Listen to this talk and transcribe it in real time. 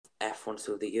F1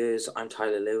 Through the Years. I'm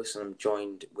Tyler Lewis and I'm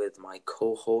joined with my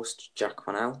co-host, Jack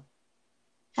Connell.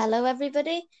 Hello,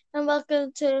 everybody, and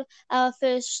welcome to our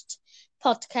first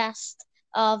podcast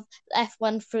of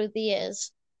F1 Through the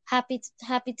Years. Happy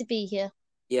to be here.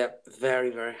 Yep,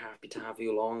 very, very happy to have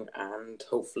you along, and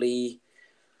hopefully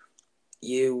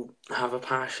you have a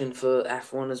passion for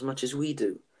F1 as much as we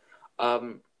do.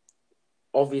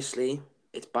 Obviously,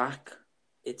 it's back.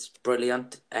 It's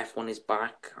brilliant. F1 is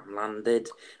back. I'm landed.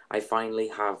 I finally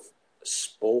have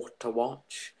sport to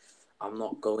watch. I'm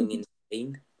not going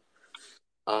insane.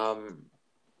 And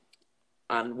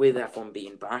with F1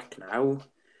 being back now,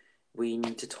 we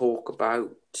need to talk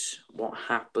about what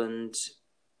happened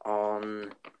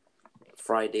on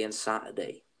Friday and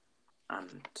Saturday,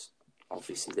 and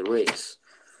obviously the race.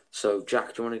 So,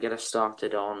 Jack, do you want to get us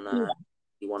started on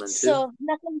F1 and 2? So,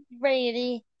 nothing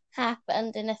really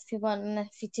happened in FP1 and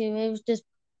FP2. It was just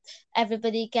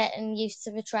everybody getting used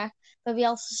to the track. But we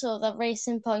also saw that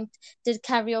Racing Point did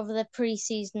carry over their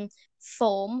pre-season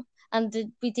form, and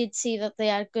we did see that they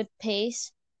had good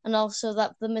pace, and also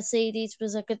that the Mercedes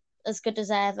was as good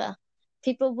as ever.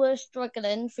 People were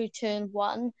struggling through turn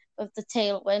 1 with the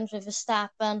tailwind with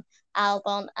Verstappen,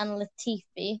 Albon, and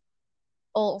Latifi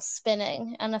all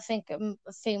spinning, and I think a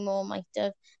few more might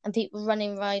have, and people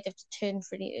running right after turn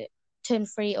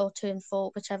 3 or turn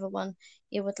 4, whichever one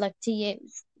you would like to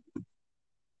use.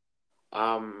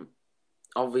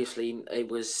 Obviously, it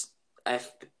was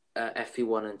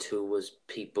FP1 and 2 was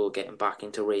people getting back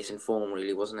into racing form,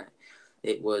 really, wasn't it?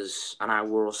 It was an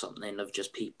hour or something of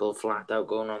just people flat out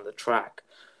going on the track.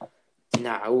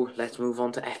 Now, let's move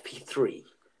on to FP3.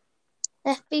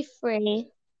 FP3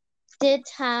 did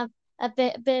have a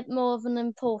bit more of an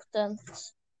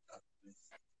importance.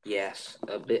 Yes,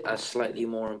 a slightly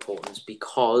more importance,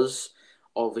 because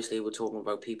obviously we're talking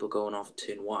about people going off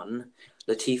turn 1.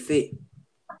 Latifi.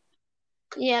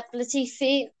 Yep,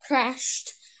 Latifi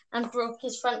crashed and broke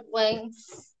his front wing.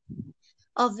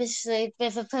 Obviously,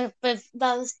 with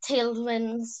those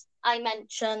tailwinds I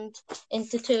mentioned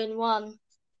into turn 1.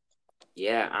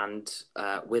 Yeah, and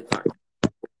with that,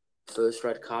 first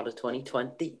red card of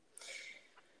 2020.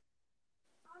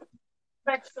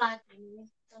 Red flag.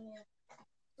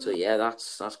 So yeah,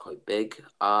 that's quite big.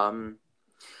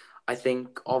 I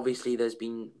think obviously there's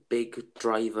been big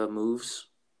driver moves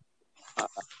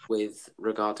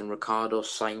regarding Ricciardo,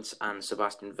 Sainz, and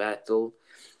Sebastian Vettel.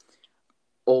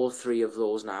 All three of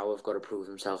those now have got to prove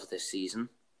themselves this season.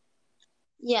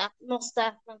 Yeah, most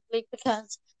definitely,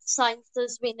 because Sainz,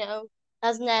 as we know,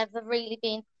 has never really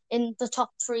been in the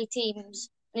top 3 teams,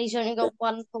 and he's only got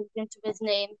one podium to his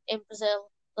name in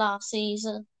Brazil last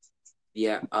season.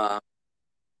 Yeah,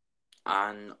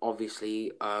 and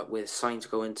obviously with Sainz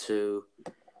going to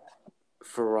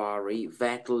Ferrari,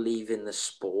 Vettel leaving the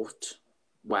sport.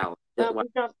 Well, we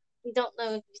don't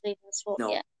know if he's leaving the sport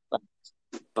yet.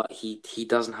 But he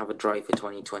doesn't have a drive for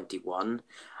 2021,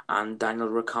 and Daniel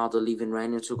Ricciardo leaving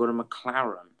Renault to go to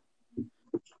McLaren.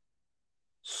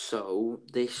 So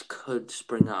this could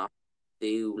spring up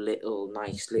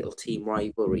nice little team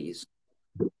rivalries.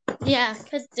 Yeah,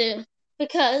 could do,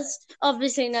 because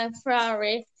obviously now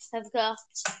Ferrari have got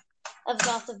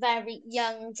a very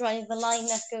young driver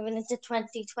lineup going into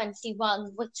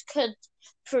 2021, which could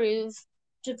prove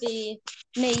to be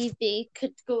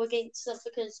could go against them,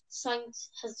 because Sainz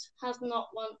has not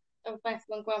won a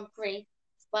F1 Grand Prix.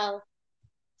 Well,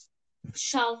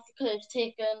 Charles could have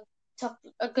taken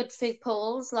a good few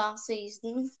poles last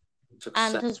season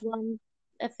and has won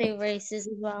a few races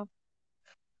as well.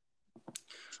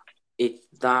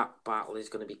 That battle is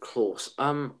going to be close.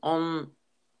 On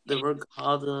the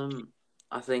Ricciardo,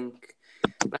 I think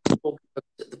let's talk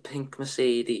about the pink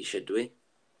Mercedes, should we?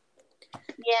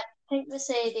 Yeah, pink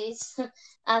Mercedes,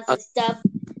 as it's dubbed,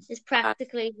 is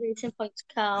practically Racing Point's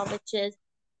car, which is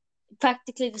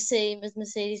practically the same as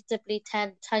Mercedes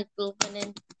W10 title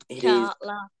winning car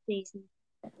last season.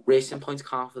 Racing Point's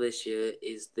car for this year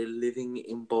is the living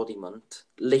embodiment,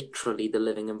 literally the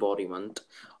living embodiment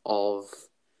of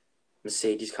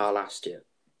Mercedes car last year.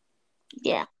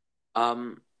 Yeah.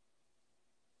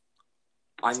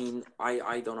 I mean,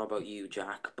 I don't know about you,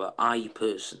 Jack, but I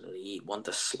personally want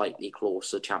a slightly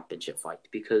closer championship fight,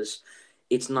 because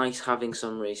it's nice having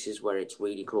some races where it's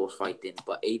really close fighting,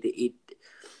 but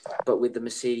but with the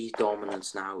Mercedes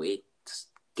dominance now, it's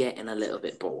getting a little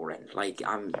bit boring.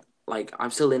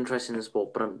 I'm still interested in the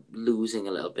sport, but I'm losing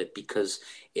a little bit because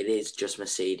it is just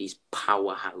Mercedes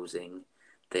powerhousing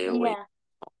their way.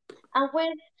 And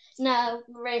with now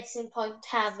Racing Point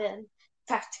having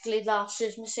practically last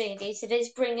year's Mercedes, it is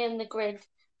bringing the grid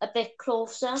a bit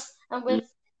closer. And with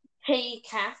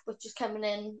K-Cap, which is coming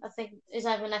in, I think, is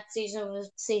either next season or the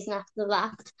season after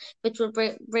that, which will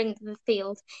bring the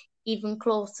field even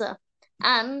closer.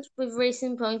 And with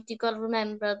Racing Point, you've got to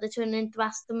remember they're turning into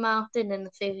Aston Martin in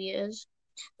a few years,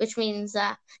 which means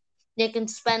that they can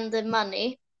spend their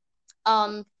money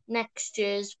on next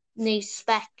year's new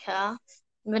spec car,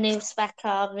 the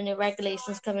new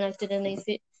regulations coming out in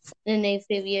the new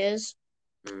few years.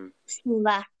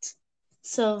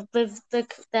 So with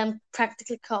them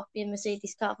practically copying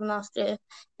Mercedes car from last year,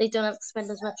 they don't have to spend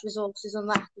as much resources on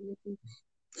that, and they can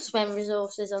spend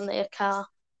resources on their car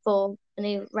for the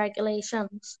new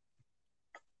regulations.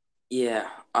 Yeah,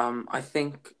 I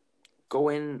think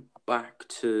going back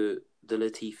to the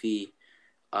Latifi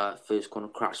first corner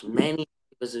crash, many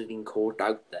drivers have been caught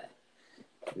out there.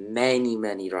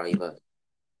 Many drivers.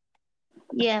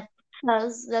 Yeah,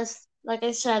 because there's, like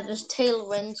I said, there's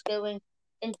tailwinds going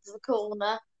into the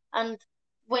corner, and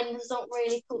winds don't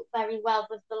really cope very well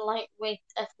with the lightweight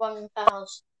F1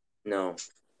 cars. No.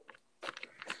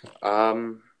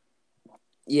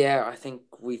 Yeah, I think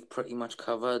we've pretty much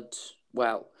covered.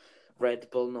 Well, Red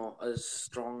Bull not as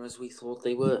strong as we thought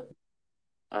they were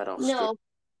at Austria. No,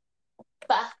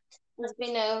 but as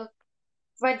we know,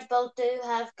 Red Bull do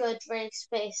have good race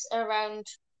pace around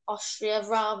Austria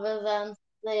rather than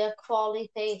their quali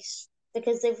pace,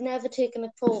 because they've never taken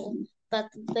a pole, but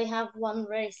they have won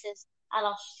races at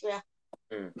Austria.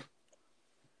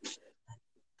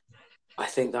 I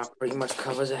think that pretty much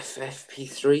covers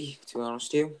FP3, to be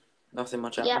honest with you. Nothing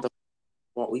much else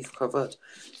what we've covered.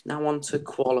 Now on to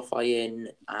qualifying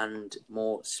and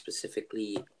more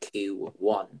specifically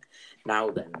Q1. Now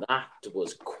then, that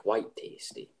was quite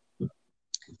tasty.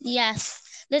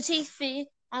 Yes, Latifi,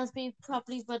 as we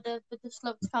probably would have with the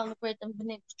slopes car on the grid and the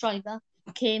next driver,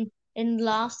 came in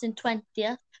last in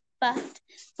 20th, but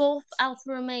both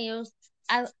Alfa Romeos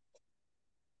are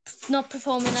not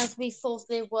performing as we thought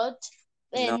they would.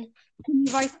 Then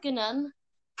Raikkonen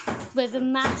with a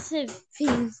massive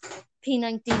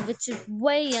P19, which is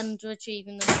way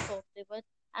underachieving than we thought they would,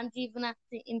 and even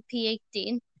in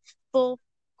P18, both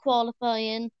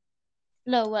qualifying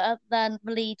lower than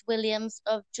the lead Williams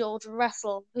of George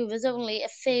Russell, who was only a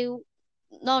few,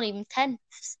 not even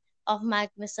tenths of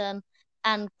Magnussen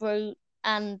and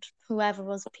whoever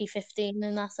was P15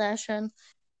 in that session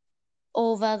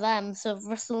over them. So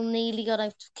Russell nearly got out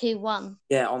of Q1.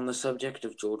 Yeah, on the subject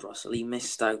of George Russell, he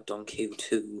missed out on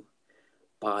Q2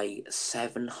 by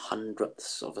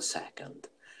 0.07 of a second.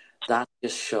 That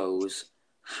just shows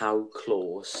how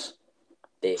close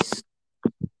this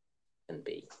can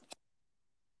be.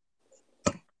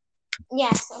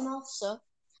 Yes, and also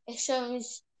it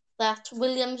shows that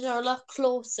Williams are a lot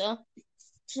closer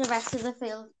to the rest of the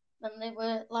field than they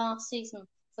were last season,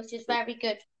 which is very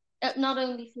good. Not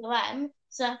only for them,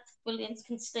 so that Williams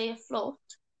can stay afloat,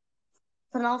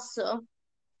 but also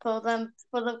for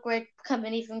the grid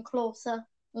coming even closer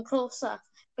and closer.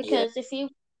 Because if you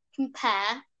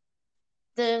compare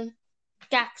the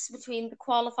gaps between the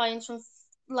qualifying from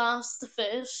last to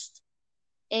first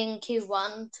in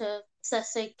Q1 to,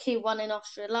 let's say, Q1 in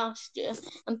Austria last year,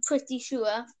 I'm pretty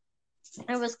sure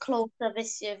it was closer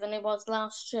this year than it was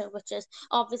last year, which is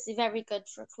obviously very good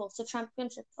for a closer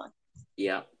championship fight.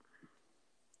 Yeah.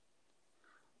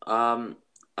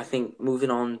 I think moving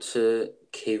on to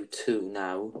Q2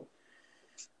 now,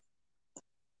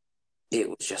 it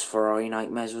was just Ferrari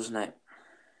nightmares, wasn't it?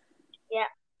 Yeah.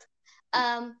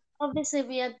 Obviously,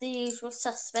 we had the usual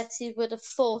suspects you would have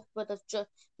thought would have just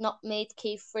not made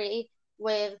Q3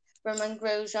 with Romain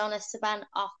Grosjean, Esteban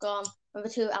Ocon, and the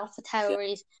two Alpha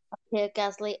Tauris, Pierre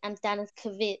Gasly and Daniel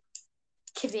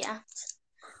Kvyat.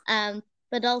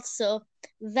 But also,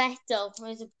 Vettel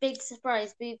was a big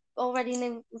surprise. We already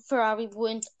knew Ferrari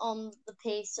weren't on the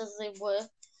pace as they were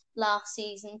last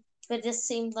season, but it just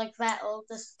seemed like Vettel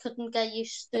just couldn't get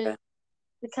used to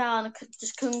the car and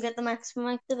just couldn't get the maximum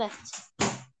out of it.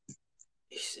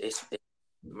 It's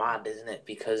mad, isn't it?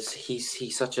 Because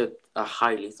he's such a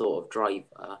highly thought of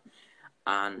driver,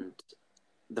 and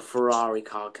the Ferrari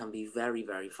car can be very,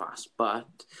 very fast,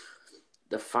 but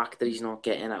the fact that he's not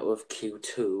getting out of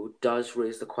Q2 does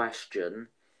raise the question: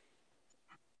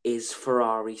 is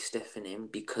Ferrari stiffening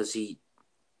because he's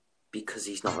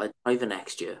not a driver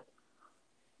next year?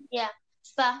 Yeah,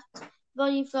 but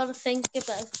what you've got to think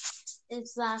about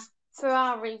is that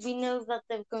Ferrari, we know that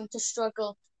they're going to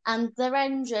struggle, and their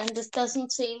engine just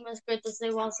doesn't seem as good as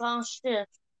it was last year.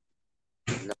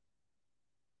 No.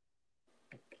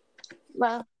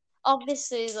 Well,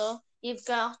 obviously though, you've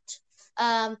got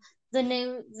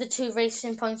the two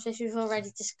Racing Points which we've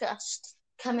already discussed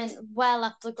coming well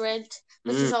up the grid,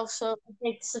 which is also a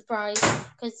big surprise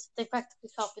because they practically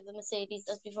copied the Mercedes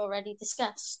as we've already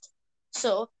discussed.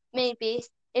 So maybe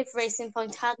if Racing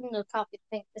Point hadn't copied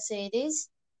the pink Mercedes,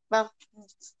 well,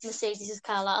 Mercedes'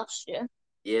 car last year,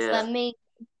 then maybe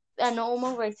a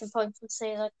normal Racing Point would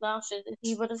say like last year that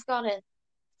he would have got it.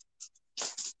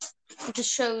 It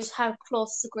just shows how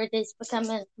close the grid is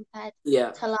becoming compared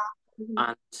to last year.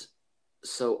 And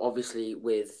so obviously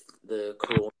with the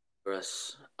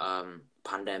coronavirus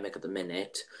pandemic at the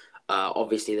minute,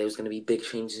 obviously there was going to be big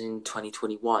changes in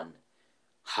 2021.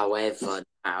 However,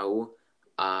 now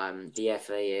the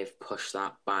FIA have pushed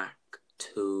that back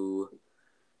to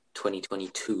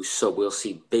 2022, so we'll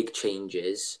see big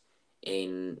changes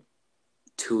in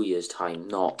 2 years' time,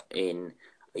 not in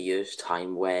a year's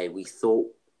time where we thought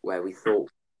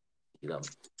them.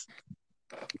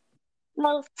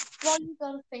 Well, what you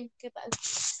got to think about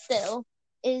still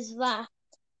is that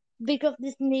we got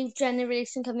this new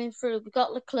generation coming through. We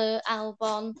got Leclerc,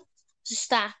 Albon,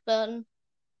 Verstappen,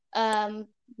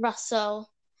 Russell,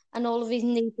 and all of these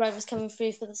new drivers coming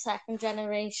through for the second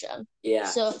generation. Yeah.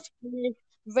 So it's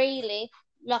really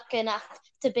looking at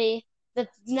to be the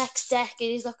next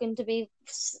decade is looking to be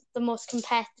the most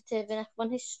competitive in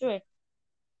F1 history.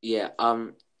 Yeah.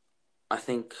 I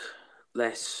think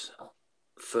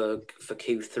for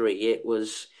Q3 it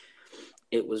was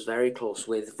very close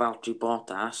with Valtteri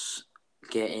Bottas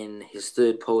getting his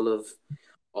third pole of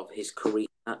his career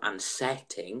and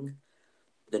setting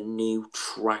the new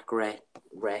track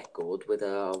record with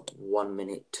a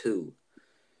 1:02.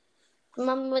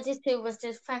 1:02 was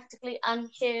just practically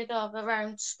unheard of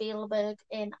around Spielberg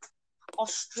in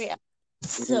Austria.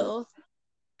 So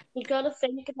you got to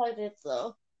think about it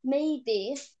though.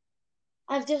 Maybe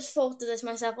I've just thought of this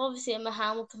myself. Obviously, I'm a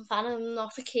Hamilton fan and I'm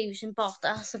not accusing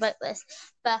Bottas about this,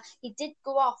 but he did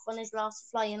go off on his last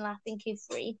flying lap in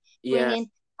Q3, bringing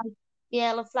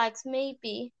yellow flags.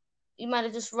 Maybe you might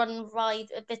have just run right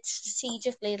a bit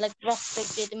strategically, like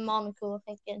Rosberg did in Monaco, I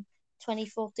think, in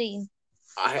 2014.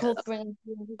 I think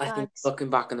looking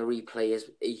back on the replay,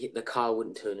 the car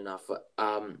wouldn't turn enough.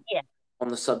 On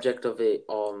the subject of it,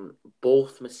 on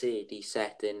both Mercedes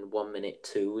setting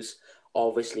 1:02s,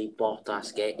 obviously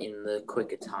Bottas getting the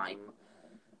quicker time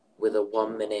with a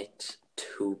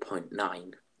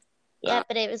 1:02.9. Yeah,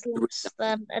 but it was less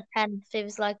than a tenth. It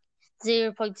was like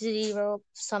 0.0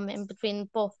 something between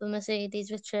both the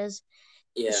Mercedes, which is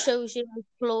it shows you how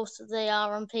close they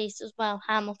are on pace as well,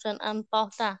 Hamilton and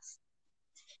Bottas.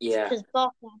 Yeah. Because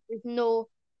Bottas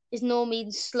is no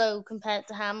means slow compared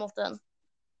to Hamilton.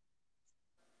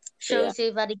 Shows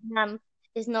you that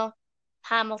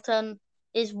Hamilton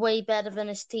is way better than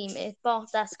his team. If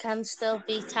Bottas can still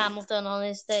beat Hamilton on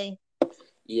his day.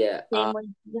 Yeah. Same way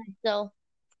still.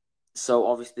 So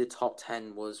obviously the top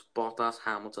 10 was Bottas,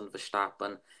 Hamilton,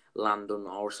 Verstappen, Lando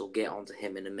Norris. We'll get onto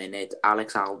him in a minute.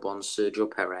 Alex Albon, Sergio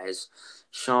Perez,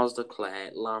 Charles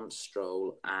Leclerc, Lance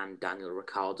Stroll, and Daniel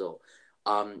Ricciardo.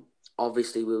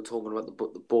 Obviously we were talking about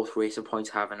both Racing Points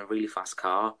having a really fast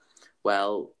car.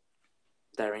 Well,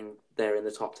 they're in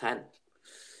the top 10.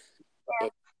 Yeah.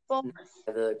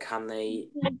 Can they?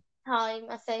 Time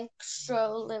I think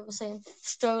Stroll. They were saying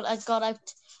Stroll. I got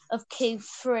out of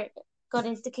Q3. Got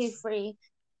into Q3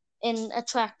 in a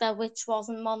track that which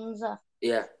wasn't Monza.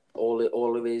 Yeah,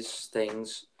 all of his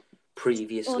things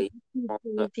previously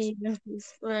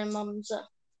were in Monza.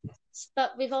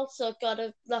 But we've also got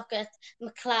to look at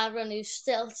McLaren, who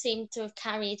still seem to have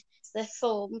carried their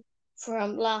form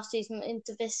from last season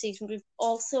into this season. We've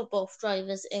also both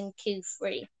drivers in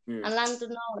Q3. And Lando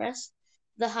Norris,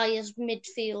 the highest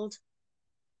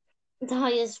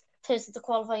person to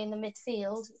qualify in the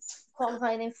midfield,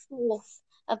 qualifying in fourth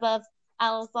above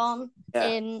Albon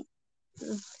in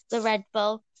the Red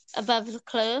Bull, above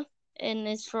Leclerc in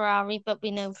his Ferrari, but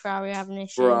we know Ferrari having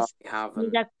issues.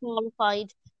 They've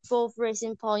qualified both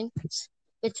Racing Points,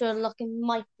 which are looking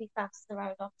might be faster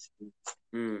out of.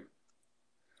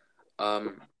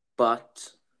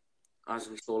 But as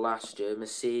we saw last year,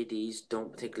 Mercedes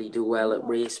don't particularly do well at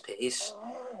race pace,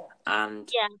 and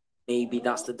maybe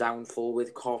that's the downfall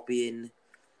with copying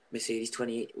Mercedes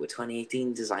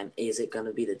 2018 design. Is it going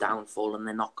to be the downfall, and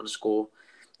they're not going to score?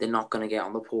 They're not going to get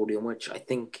on the podium, which I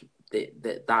think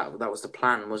that was the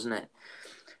plan, wasn't it?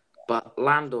 But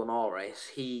Lando Norris,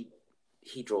 he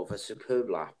drove a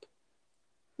superb lap.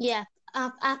 Yeah,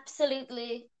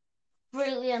 absolutely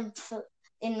brilliant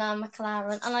in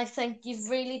McLaren, and I think you've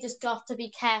really just got to be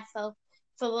careful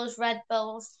for those Red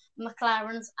Bulls,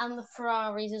 McLarens, and the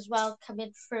Ferraris as well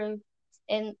coming through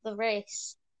in the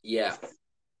race. Yeah.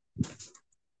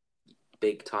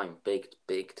 Big time.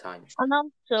 And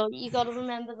also, you got to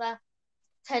remember that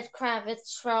Ted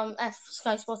Kravitz from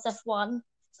Sky Sports F1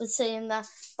 was saying that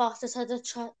Bottas had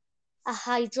a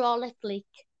hydraulic leak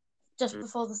just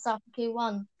before the start of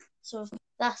Q1. So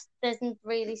that doesn't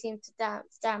really seem to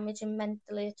damage him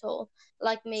mentally at all.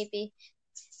 Like maybe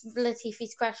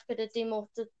Latifi's crash could have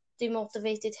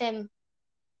demotivated him.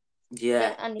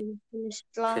 Yeah. And he finished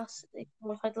last. He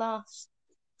qualified last.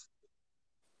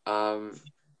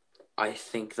 I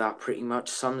think that pretty much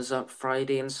sums up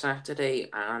Friday and Saturday,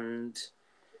 and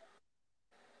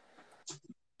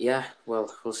yeah,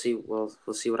 well, we'll see. We'll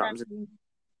see what happens.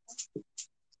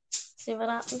 See what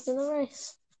happens in the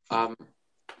race.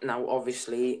 Now,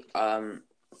 obviously,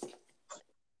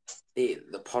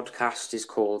 the podcast is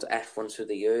called F1 Through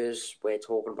the Years. We're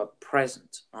talking about the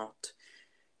present, not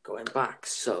going back.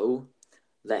 So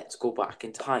let's go back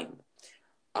in time.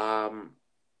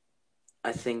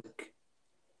 I think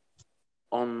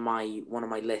on one of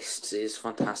my lists is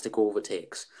fantastic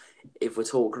overtakes. If we're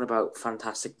talking about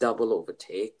fantastic double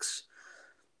overtakes,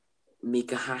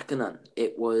 Mika Hakkinen,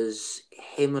 it was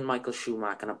him and Michael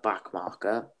Schumacher and a back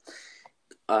marker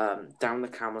down the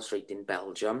Camel Straight in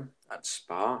Belgium at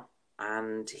Spa,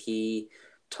 and he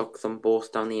took them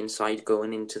both down the inside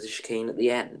going into the chicane at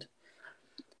the end.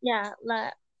 Yeah,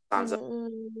 That's a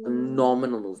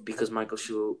phenomenal move because Michael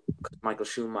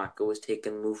Schumacher was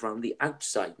taking a move around the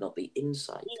outside, not the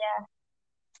inside. Yeah,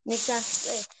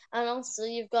 exactly. And also,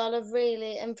 you've got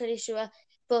I'm pretty sure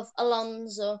both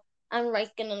Alonso and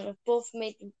Raikkonen have both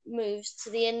made moves to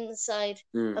the inside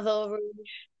of Eau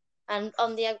Rouge and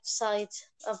on the outside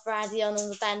of Radion on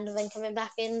the bend and then coming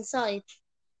back inside,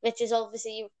 which is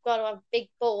obviously you've got to have big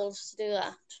balls to do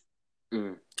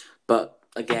that. But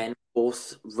again,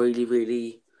 both really,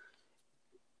 really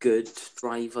good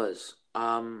drivers.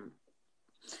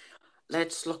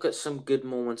 Let's look at some good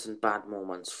moments and bad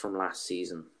moments from last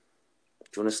season.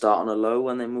 Do you want to start on a low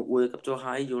and then work up to a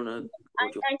high? Do you want to?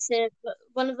 I said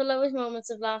one of the lowest moments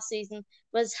of last season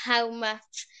was how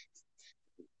much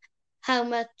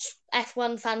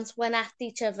F1 fans went at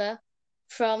each other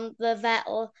from the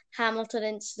Vettel-Hamilton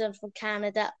incident from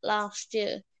Canada last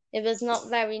year. It was not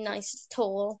very nice at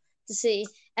all to see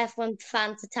F1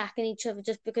 fans attacking each other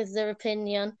just because of their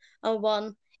opinion on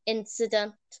one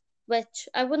incident, which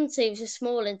I wouldn't say was a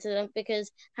small incident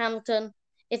because Hamilton,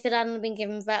 if it hadn't been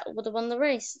given, Vettel would have won the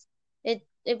race.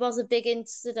 It was a big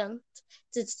incident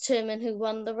to determine who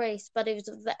won the race, but it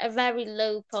was a very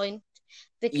low point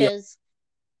because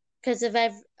of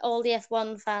all the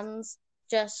F1 fans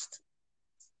just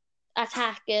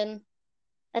attacking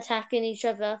each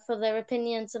other for their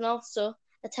opinions and also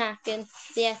attacking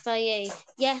the FIA.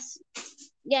 Yes,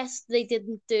 they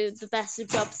didn't do the best of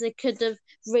jobs. They could have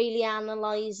really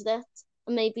analysed it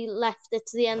and maybe left it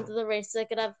to the end of the race. They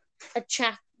could have a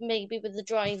chat maybe with the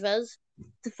drivers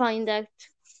to find out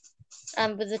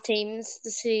and with the teams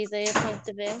to see their point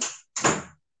of view.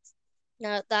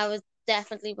 Now, that was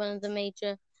definitely one of the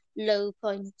major low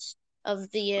points of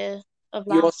the year of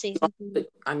last season.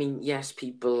 I mean, yes,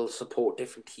 people support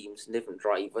different teams and different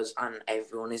drivers, and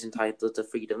everyone is entitled to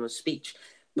freedom of speech.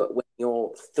 But when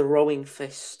you're throwing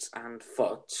fists and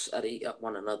foots at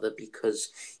one another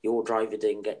because your driver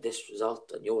didn't get this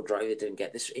result and your driver didn't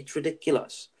get this, it's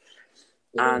ridiculous.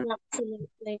 It is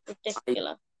absolutely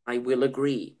ridiculous. I will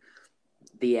agree.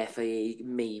 The FIA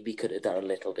maybe could have done a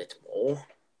little bit more.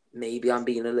 Maybe I'm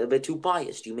being a little bit too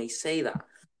biased. You may say that.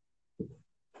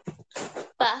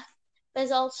 But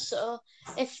there's also,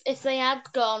 if they had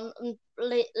gone and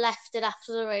left it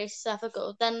after the race to have a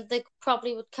go, then they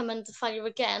probably would come under fire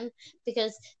again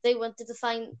because they wanted to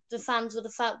find, the fans would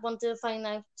have wanted to find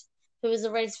out who was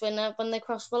the race winner when they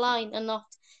crossed the line and not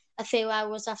a few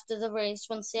hours after the race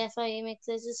once the FIA makes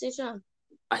their decision.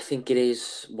 I think it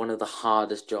is one of the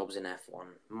hardest jobs in F1,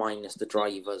 minus the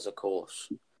drivers, of course.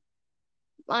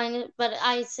 But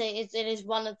I'd say it is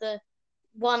one of the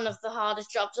hardest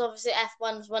jobs. Obviously,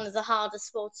 F1 is one of the hardest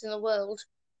sports in the world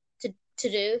to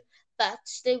do, but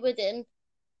stay within.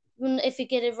 If you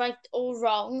get it right or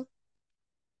wrong,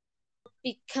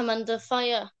 come under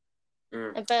fire.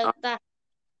 But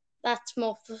that's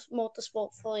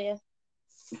motorsport for you.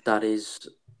 That is,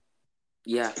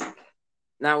 yeah.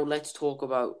 Now let's talk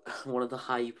about one of the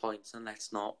high points, and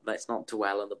let's not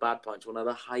dwell on the bad points. One of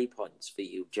the high points for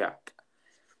you, Jack.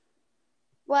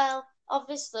 Well,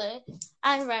 obviously,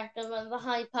 I reckon one of the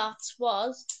high parts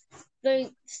was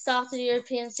the start of the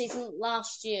European season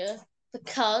last year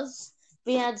because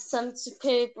we had some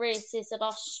superb races at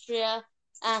Austria,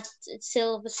 at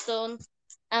Silverstone,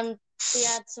 and we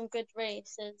had some good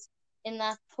races in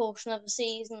that portion of the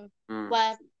season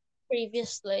where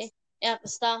previously at the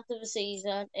start of the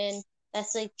season in,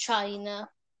 let's say, China,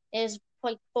 it was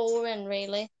quite boring,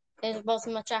 really. There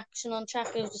wasn't much action on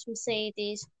track. It was just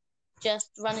Mercedes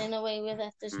just running away with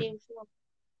it as usual.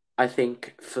 I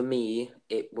think for me,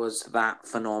 it was that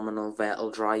phenomenal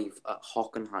Vettel drive at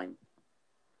Hockenheim.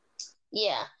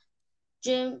 Yeah.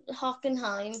 Jim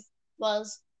Hockenheim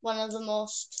was one of the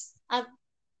most. I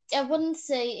wouldn't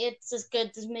say it's as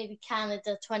good as maybe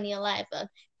Canada 2011,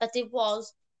 but it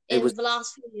was It was in the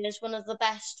last few years one of the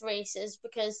best races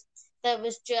because there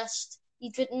was just you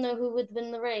didn't know who would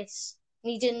win the race,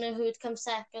 and you didn't know who would come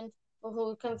second or who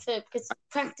would come third because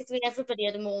practically everybody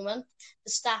at the moment.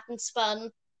 Verstappen spun,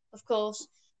 of course.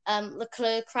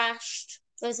 Leclerc crashed.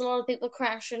 There's a lot of people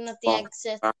crashing at the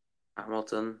exit.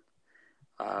 Hamilton.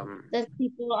 There's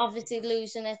people obviously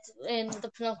losing it in the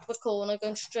penultimate corner,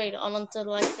 going straight on onto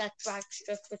like that drag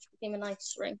strip, which became an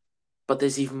ice rink. But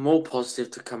there's even more positive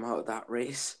to come out of that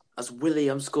race as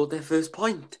Williams scored their first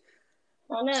point.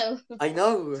 I know. I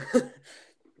know.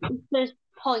 First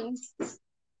point,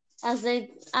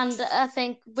 and I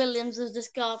think Williams has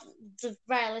just got to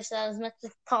relish that as much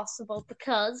as possible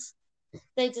because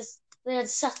they had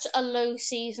such a low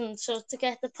season, so to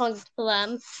get the point for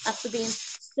them after being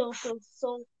so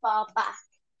far back.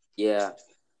 Yeah.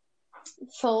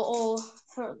 For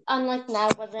unlike now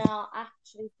where they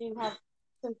actually do have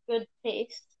some good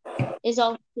pace, is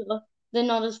also they're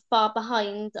not as far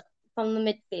behind from the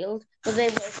midfield, but they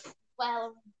were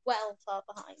well far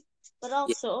behind. But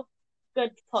also,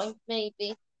 good point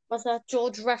maybe was that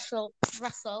George Russell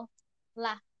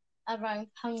lap around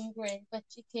Hungary, which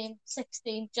he came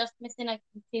 16, just missing out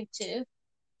from Q2.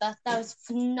 That was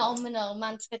phenomenal.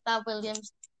 Managed to get that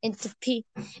Williams into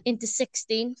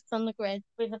 16 from the grid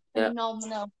with a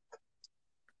phenomenal.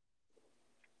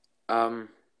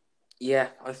 Yeah,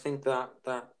 I think that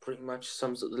pretty much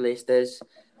sums up the list. There's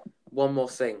one more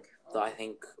thing that I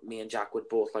think me and Jack would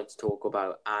both like to talk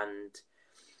about, and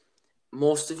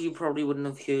most of you probably wouldn't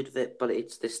have heard of it, but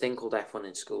it's this thing called F1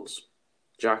 in schools.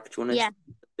 Jack, do you want to say a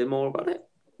bit more about it?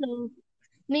 So,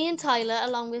 me and Tyler,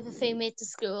 along with a few mates at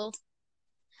school,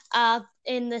 are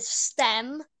in the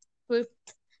STEM group,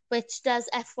 which does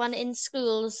F1 in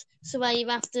schools. So where you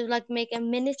have to like make a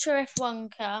miniature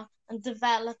F1 car and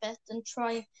develop it and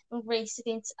try and race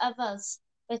against others,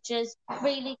 which is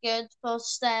really good for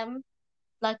STEM.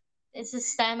 Like it's a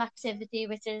STEM activity,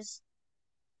 which is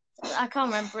I can't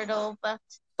remember it all, but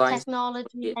Science,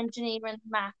 technology, engineering,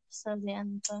 maths at the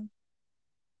end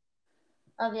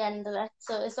of it.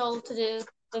 So it's all to do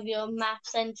with your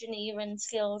maths, engineering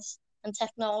skills and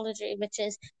technology, which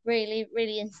is really,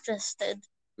 really interesting.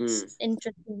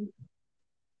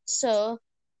 So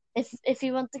if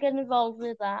you want to get involved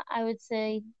with that, I would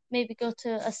say maybe go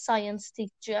to a science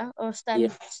teacher or a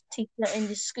STEM teacher in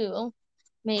your school,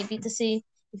 maybe to see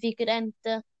if you could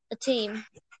enter a team.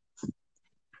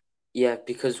 Yeah,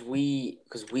 because we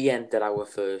entered our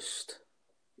first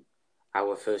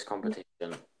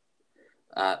competition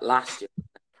last year,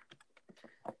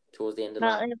 towards the end of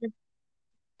last.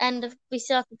 We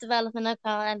started developing our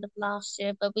car end of last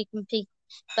year, but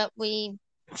we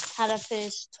had our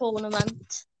first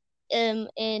tournament in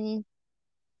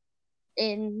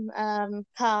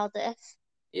Cardiff.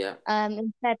 Yeah.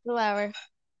 In February.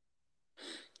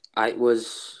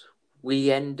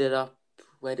 We ended up.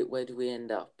 Where did we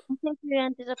end up? I think we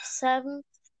ended up 7th.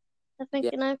 I think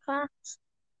in our class.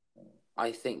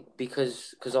 I think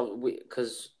because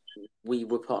we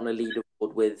were put on a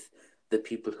leaderboard with the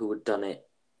people who had done it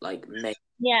like May.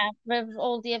 Yeah, with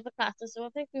all the other classes. So I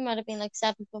think we might have been like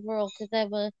 7th overall because there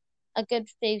were a good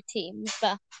few teams,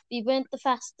 but we weren't the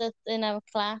fastest in our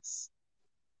class,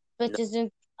 which is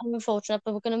unfortunate.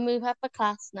 But we're going to move up a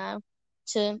class now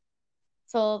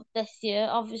for this year.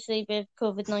 Obviously, with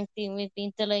COVID-19, we've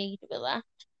been delayed with that.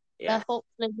 Yeah. But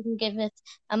hopefully, we can give it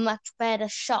a much better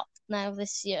shot now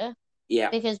this year. Yeah.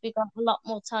 Because we got a lot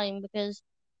more time. Because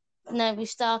now we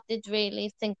started really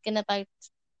thinking about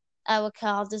our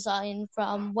car design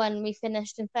from when we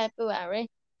finished in February,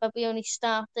 but we only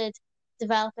started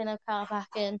developing our car back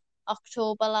in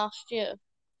October last year.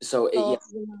 So it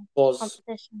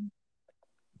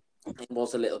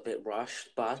was a little bit rushed,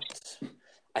 but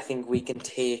I think we can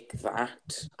take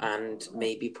that and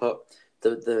maybe put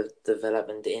the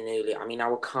development in earlier. I mean,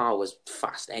 our car was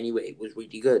fast anyway; it was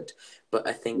really good, but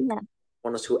I think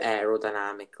one or two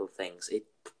aerodynamical things it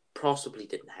possibly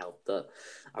didn't help that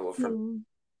our front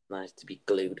managed to be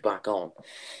glued back on.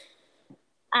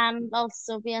 And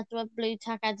also, we had to have blue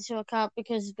tack added to our car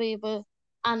because we were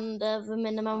under the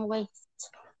minimum weight.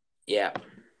 Yeah.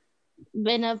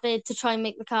 In a bid to try and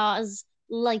make the car as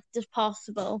light as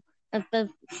possible, but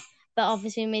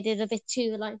obviously made it a bit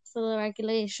too light for the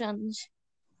regulations.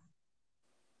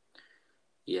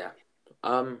 Yeah.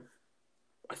 I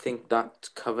think that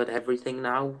covered everything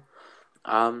now.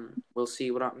 We'll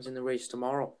see what happens in the race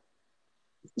tomorrow.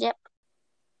 Yep.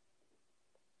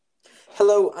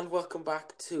 Hello and welcome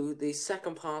back to the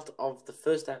second part of the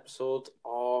first episode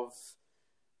of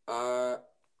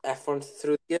F1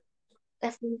 Through the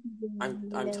Years.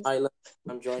 I'm Tyler.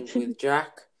 I'm joined with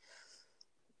Jack.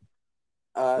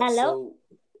 Hello. So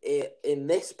in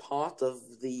this part of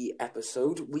the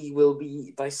episode, we will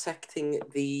be dissecting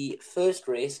the first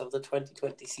race of the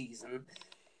 2020 season.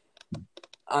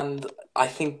 And I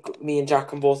think me and Jack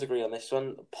can both agree on this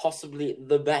one. Possibly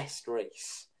the best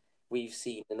race we've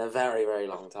seen in a very, very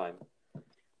long time.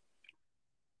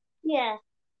 Yeah.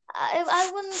 I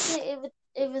wouldn't say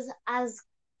it was as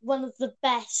one of the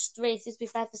best races we've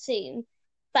ever seen,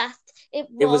 but it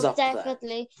was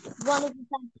definitely one of the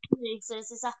best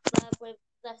races. It's up there with,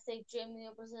 let's say, Germany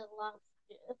or Brazil last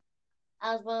year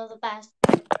as one of the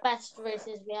best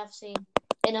races we have seen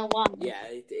in a while. Yeah,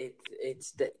 it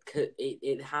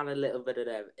had a little bit of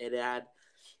that. It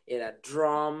had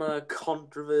drama,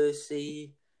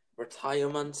 controversy,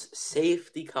 retirements,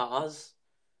 safety cars.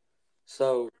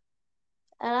 So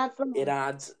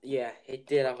it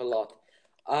did have a lot.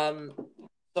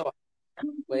 So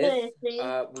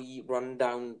we run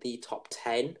down the top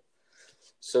 10.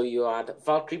 So you had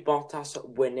Valtteri Bottas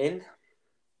winning.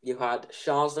 You had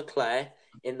Charles Leclerc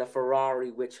in the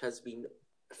Ferrari, which has been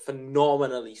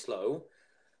phenomenally slow.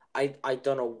 I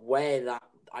don't know where the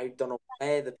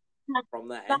from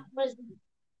there. That was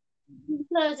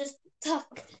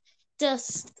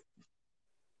just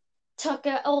took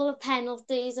all the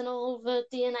penalties and all the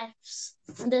DNFs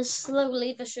and then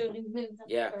slowly but surely moved up.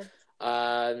 Yeah.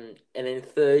 And in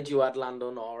third you had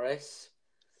Lando Norris.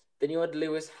 Then you had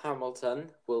Lewis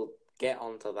Hamilton. We'll get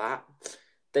onto that.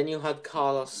 Then you had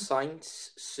Carlos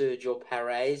Sainz, Sergio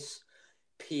Perez,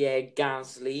 Pierre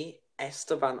Gasly,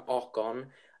 Esteban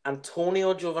Ocon,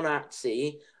 Antonio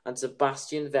Giovinazzi, and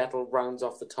Sebastian Vettel rounds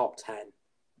off the top 10.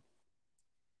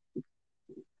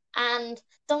 And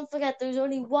don't forget, there was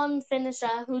only one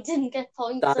finisher who didn't get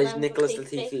points. That is Nicholas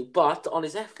Latifi. But on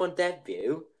his F1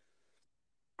 debut,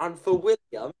 and for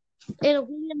Williams, in a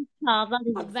Williams car, that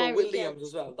is and very for Williams good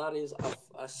as well, that is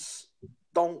a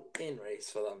stonking race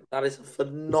for them. That is a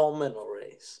phenomenal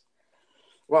race.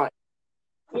 Right.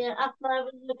 Yeah, after I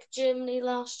was look at Germany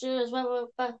last year as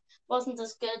well, but wasn't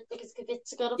as good because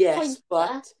Kubica got a point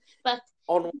there. But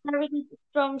very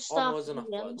strong start. Onwards and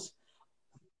upwards.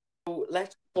 So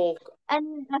let's talk.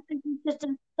 And I think we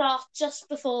should start just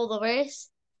before the race,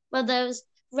 where there was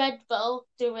Red Bull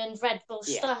doing Red Bull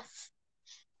stuff,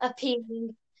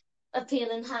 appealing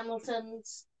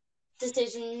Hamilton's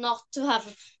decision not to have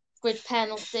a grid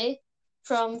penalty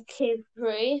from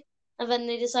Q3, and then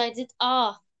they decided,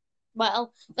 well,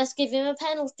 let's give him a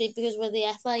penalty because we're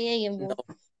the FIA and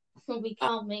we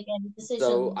can't make any decisions.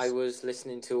 So I was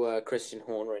listening to a Christian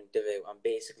Horner interview, and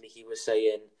basically he was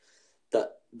saying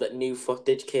that new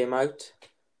footage came out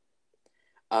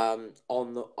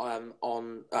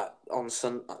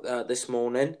this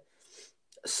morning,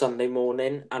 Sunday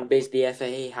morning, and basically the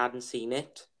FIA hadn't seen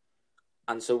it,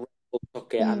 and so Red Bull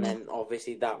took it, and then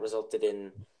obviously that resulted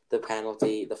in the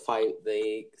penalty, the 3.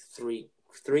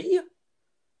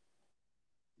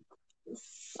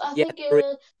 I think it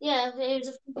was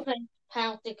a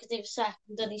penalty because he was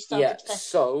second and he started fifth.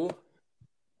 So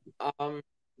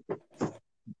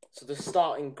the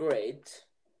starting grid,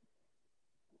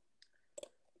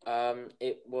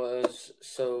 it was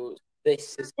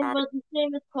this is. It was the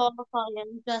same as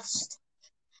qualifying.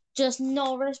 Just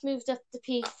Norris moved up to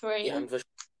P3. Yeah,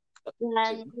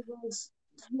 then it was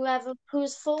who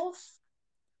was fourth.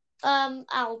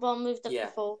 Albon moved up to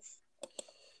fourth.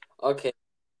 Okay.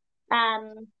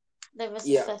 There was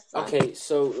fifth. Okay,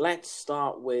 so let's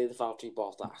start with Valtteri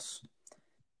Bottas.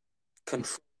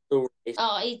 Control the race.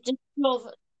 He just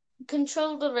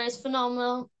controlled the race,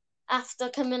 phenomenal. After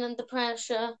coming under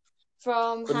pressure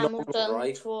from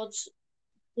Hamilton towards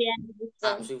the end of the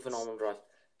season. Absolute phenomenal drive.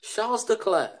 Charles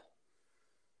Leclerc.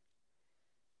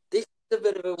 This is a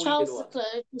bit of a weird one.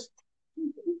 Leclerc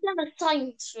he done a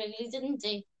science, really, didn't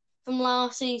he? From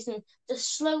last season,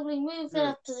 just slowly moving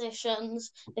up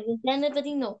positions without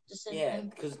anybody noticing him.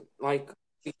 Because and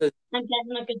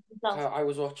getting a good result. I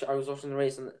was watching the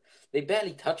race, and they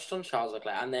barely touched on Charles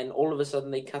Leclerc, and then all of a sudden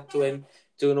they cut to him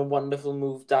doing a wonderful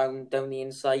move down the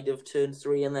inside of turn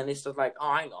 3, and then it's just like,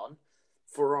 oh, hang on,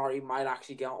 Ferrari might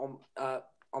actually get on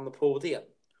the podium.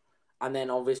 And then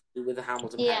obviously with the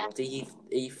Hamilton penalty,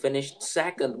 he finished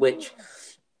second, which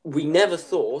we never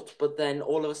thought. But then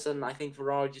all of a sudden, I think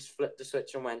Ferrari just flipped the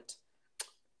switch and went,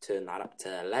 turn that up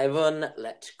to 11.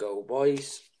 Let's go,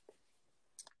 boys.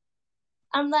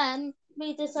 And then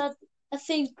we just had a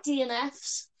few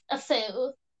DNFs,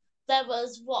 There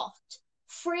was what?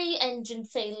 Three engine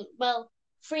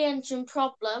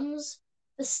problems.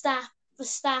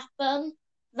 Verstappen,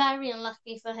 very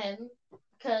unlucky for him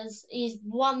because he's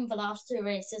won the last two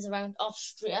races around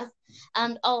Austria.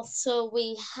 And also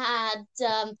we had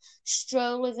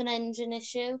Stroll with an engine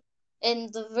issue in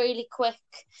the really quick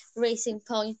Racing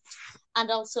Point,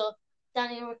 and also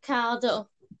Daniel Ricciardo,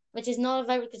 which is not a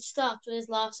very good start to his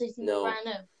last season with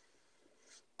Renault.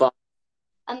 But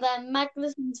and then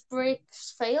Magnussen's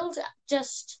brakes failed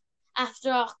just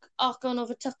after Ocon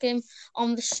overtook him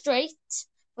on the straight,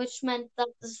 which meant that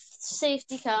the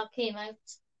safety car came out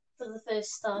for the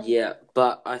first time. Yeah,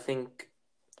 but I think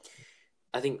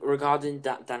regarding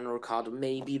Daniel Ricciardo,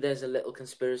 maybe there's a little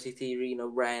conspiracy theory.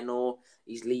 Renault,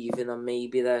 he's leaving, and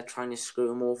maybe they're trying to screw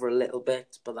him over a little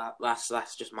bit. But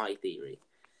that's just my theory.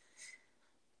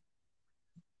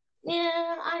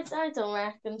 Yeah, I don't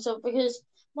reckon so, because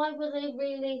why would they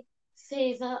really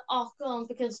favour Ocon?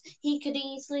 Because he could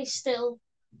easily still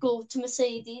go to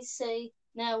Mercedes, say,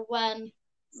 now when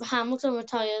Hamilton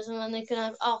retires, and then they could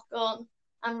have Ocon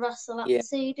and Russell at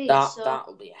Mercedes.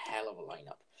 That'll be a hell of a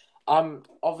lineup.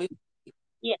 Obviously.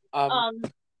 Yeah.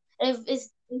 It's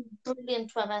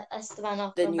brilliant to have Esteban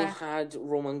Ocon. Then you had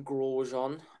Romain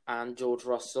Grosjean and George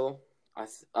Russell.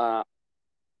 Grosjean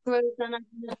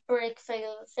having a brake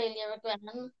failure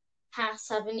again. Haas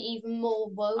having even more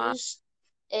woes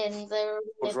in their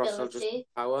ability.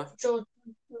 George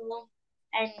Russell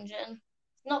engine.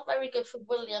 Not very good for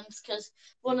Williams because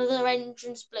one of their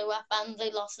engines blew up and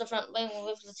they lost the front wing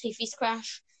with Latifi's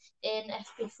crash in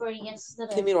FP3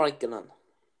 yesterday. Kimi Räikkönen.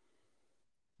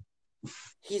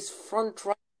 His front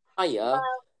right tyre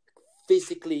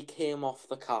physically came off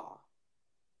the car.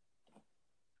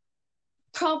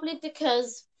 Probably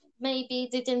because maybe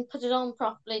they didn't put it on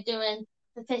properly during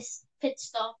the pit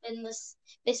stop in this.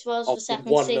 This was the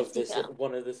second safety car.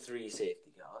 One of the three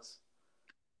safety cars.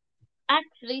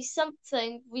 Actually,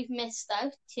 something we've missed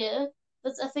out here,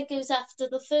 but I think it was after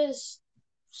the first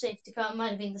safety car, it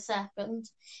might have been the second,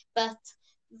 but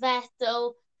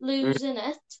Vettel losing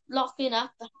it, locking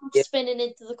up, spinning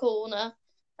into the corner,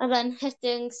 and then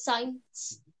hitting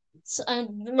Sainz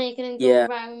and making him go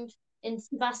around in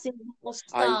Sebastian Vettel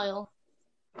style.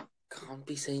 Can't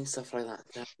be saying stuff like that.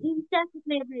 He was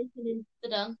definitely a racing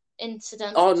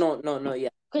incident. Oh no, yeah.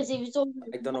 Because he was always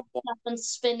up and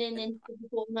spinning into the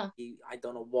corner. I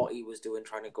don't know what he was doing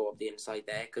trying to go up the inside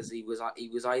there, because he was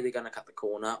either going to cut the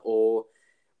corner or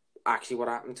actually what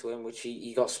happened to him, which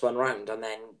he got spun round and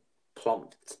then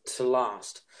plumped to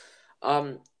last.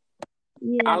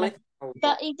 Alex,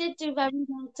 but he did do very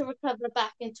well to recover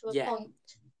back into a point.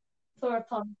 For a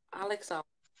point. Alex Albon.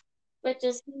 Which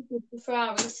is good for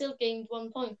Ferrari. He still gained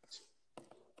 1 point.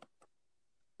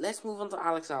 Let's move on to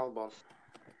Alex Albon.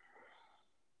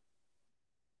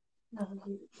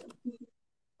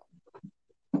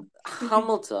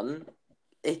 Hamilton,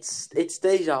 it's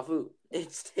deja vu.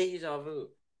 It's deja vu.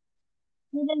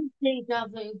 It is deja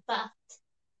vu,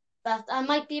 but I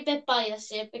might be a bit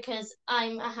biased here because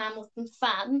I'm a Hamilton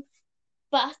fan.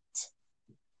 But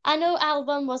I know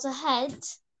Albon was ahead,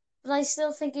 but I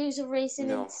still think it was a racing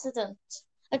incident.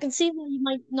 I can see why you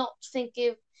might not think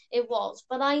it was,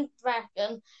 but I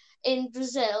reckon in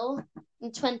Brazil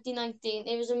in 2019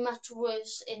 it was a much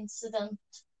worse incident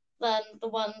than the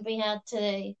one we had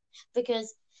today,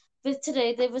 because with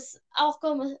today there was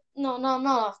Albon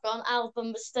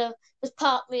was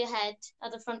partly ahead,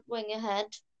 had a front wing ahead,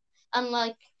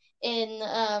 unlike in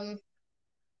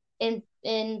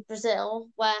Brazil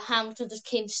where Hamilton just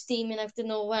came steaming out of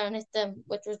nowhere and hit them,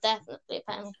 which was definitely a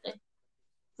penalty,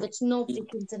 which nobody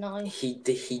can deny. He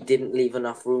didn't leave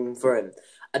enough room for him.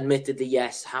 Admittedly,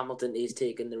 yes, Hamilton is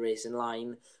taking the racing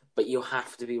line, but you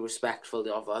have to be respectful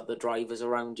of other drivers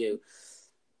around you.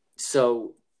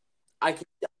 So, I can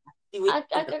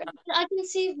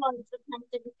see why the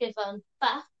penalty was given,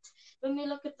 but when we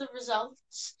look at the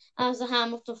results, as a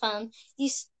Hamilton fan, you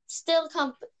still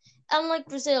can't. Unlike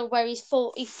Brazil, where he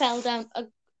fell down a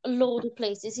load of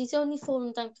places, he's only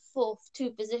fallen down to fourth,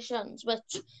 2 positions,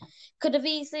 which could have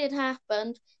easily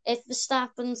happened if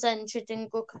Verstappen's engine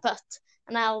didn't go kaput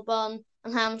and Albon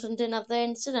and Hamilton didn't have their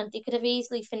incident. He could have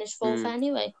easily finished fourth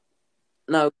anyway.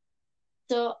 No.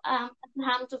 So, as a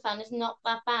Hamilton fan, it's not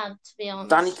that bad, to be honest.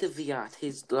 Danny Kvyat,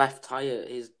 his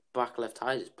back left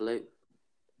tyre is blue.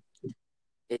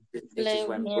 It just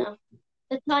went blue.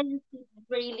 The tyres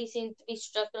really seem to be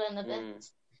struggling a bit.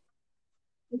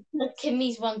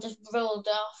 Kimi's one just rolled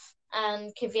off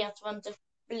and Kvyat's one just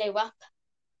blew up.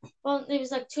 Well, it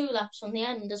was like 2 laps from the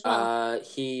end as well.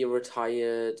 He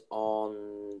retired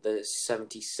on the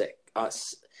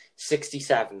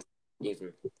 67th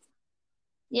even.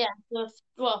 Yeah, well,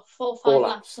 4 or 5 4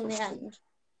 laps laps. from the end.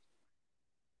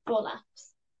 4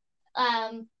 laps.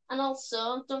 And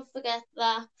also, don't forget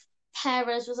that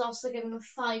Perez was also given a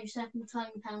 5-second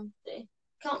time penalty.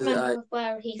 Can't remember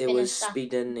where he finished. It was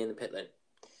speeding in the pit lane.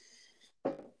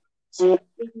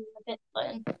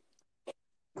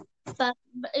 But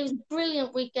it was a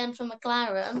brilliant weekend for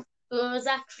McLaren, who was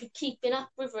actually keeping up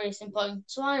with Racing Point.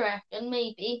 So I reckon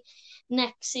maybe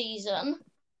next season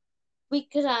we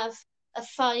could have a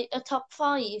top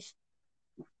 5,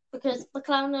 because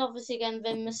McLaren are obviously getting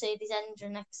the Mercedes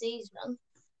engine next season,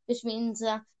 which means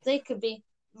that they could be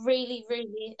really,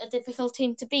 really a difficult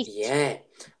team to beat. Yeah.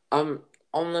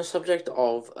 On the subject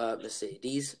of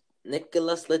Mercedes,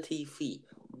 Nicholas Latifi,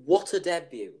 what a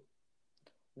debut!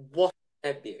 What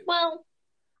a debut! Well,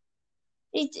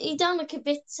 he done a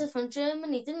Kubica from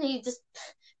Germany, didn't he? Just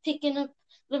picking up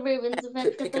the ruins of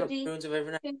everybody.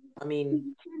 I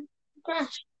mean,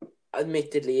 crash.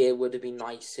 Admittedly, it would have been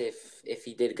nice if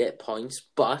he did get points,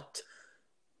 but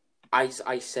I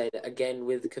said again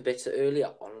with Kubica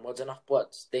earlier, onwards and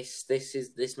upwards. This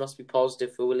must be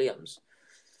positive for Williams.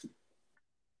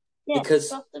 Yeah,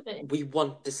 because we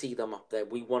want to see them up there.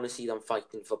 We want to see them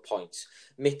fighting for points.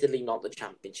 Admittedly, not the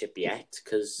championship yet,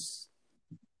 because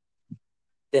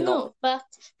they're not. But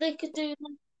they could do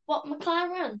what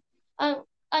McLaren.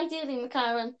 Ideally,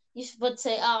 McLaren, you would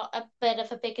say, are a bit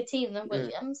of a bigger team than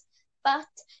Williams. But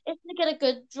if they get a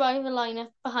good driver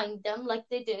lineup behind them, like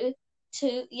they do,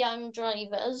 2 young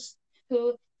drivers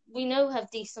who we know have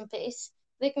decent pace,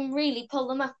 they can really pull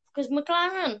them up. Because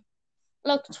McLaren,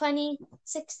 look,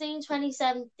 2016,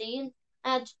 2017,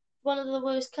 had one of the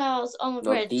worst cars on the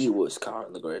grid. Not the worst car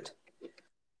on the grid.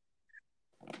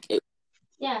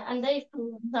 Yeah, and they've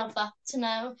proven themselves up to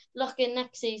now, looking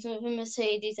next season with a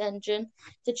Mercedes engine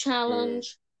to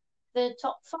challenge the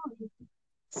top 5.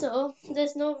 So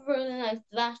there's no ruling out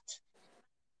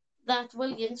that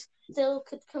Williams still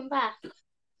could come back,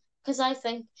 because I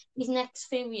think these next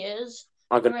few years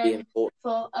are going to be important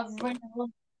for a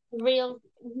real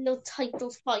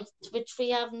title fight, which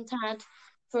we haven't had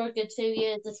for a good 2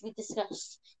 years, as we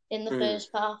discussed in the first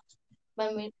part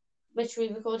which we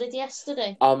recorded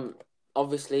yesterday.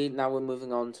 Obviously, now we're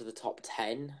moving on to the top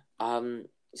 10.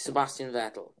 Sebastian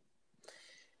Vettel.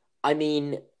 I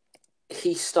mean,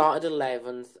 he started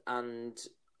 11th, and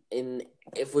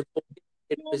if we're talking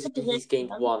position, he's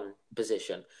gained 1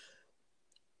 position.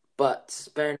 But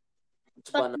where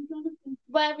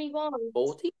he was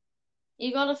 40.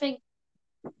 You gotta think.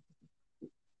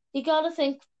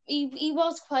 He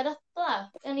was quite up there,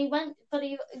 and he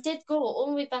did go all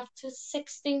the way back to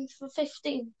 16th or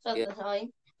 15th at the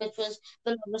time, which was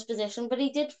the lowest position. But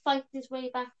he did fight his way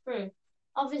back through.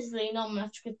 Obviously, not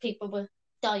much because people were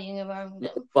dying around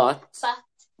him. But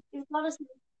you've got to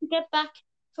get back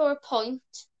for a point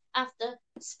after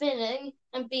spinning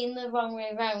and being the wrong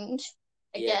way around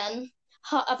again,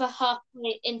 about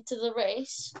halfway into the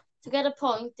race. To get a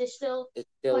point is still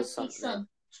quite decent.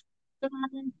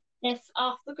 If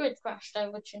off the grid crashed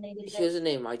out, which you needed. Here's a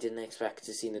name I didn't expect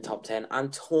to see in the top 10: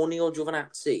 Antonio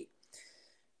Giovinazzi.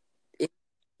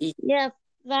 Yeah,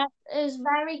 that is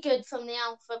very good from the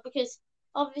Alpha, because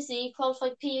obviously he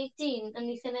qualified P18 and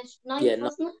he finished 9th,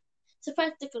 wasn't it? So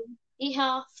practically he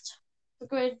halved the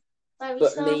grid where he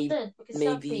started.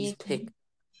 Maybe he's picked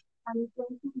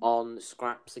on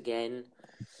scraps again.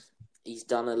 He's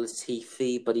done a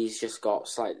Latifi, but he's just got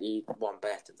slightly 1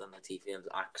 better than Latifi and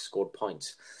scored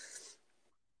points.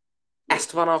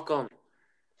 Esteban Ocon,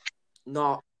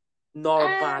 not a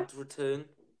bad return.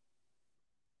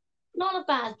 Not a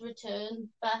bad return,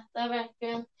 but I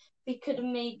reckon we could have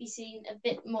maybe seen a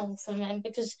bit more from him,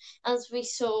 because as we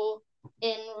saw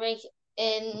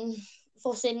in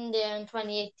Force India in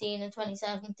 2018 and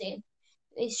 2017,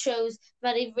 it shows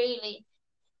that he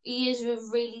is a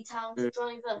really talented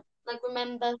driver. Like,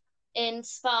 remember in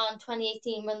Spa in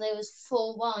 2018 when there was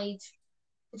 4 wide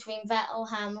between Vettel,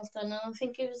 Hamilton, and I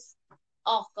think it was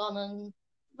Ocon, and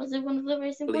was it one of the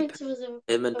Racing Points? Or was it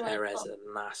him and Perez, a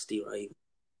nasty rival.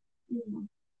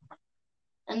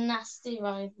 A nasty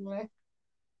rivalry,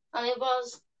 and it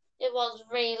was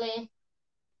really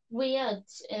weird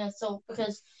in a thought,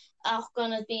 because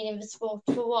Ocon had been in the sport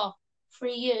for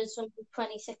 3 years from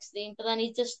 2016, but then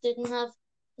he just didn't have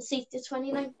the seat to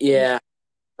 2019. Yeah.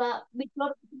 But we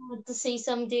got to see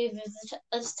somebody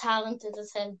as talented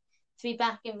as him to be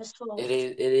back in the sport.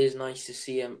 It is nice to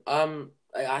see him.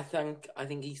 I think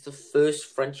he's the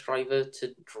first French driver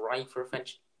to drive for a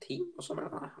French team or something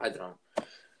like that. I don't know.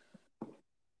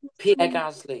 Pierre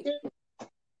Gasly.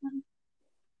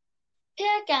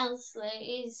 Pierre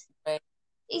Gasly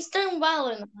he's done well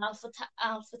in the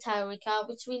AlphaTauri car,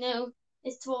 which we know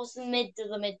is towards the mid of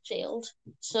the midfield.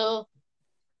 So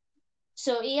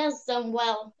he has done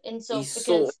well in sort He's because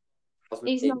sort of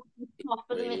he's not the top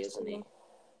of the really, isn't he? midfield.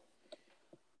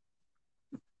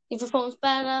 He performs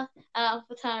better at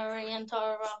AlphaTauri and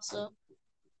Toro Rosso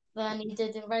than he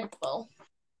did in Red Bull,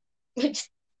 which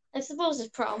I suppose is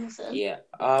promising. Yeah.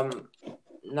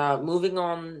 Now moving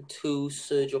on to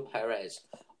Sergio Perez.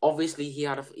 Obviously, he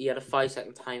had a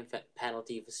 5-second time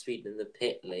penalty for speeding in the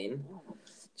pit lane,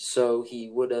 so he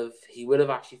would have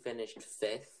actually finished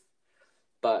 5th,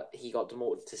 but he got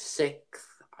demoted to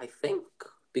 6th, I think,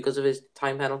 because of his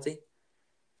time penalty.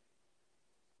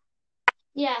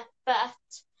 Yeah, but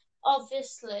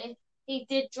obviously he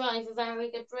did drive a very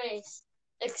good race,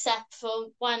 except for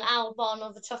when Albon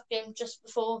overtook him just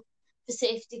before the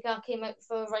safety car came out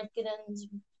for Raikkonen's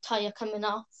tyre coming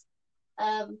off.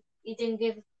 He didn't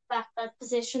give back that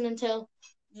position until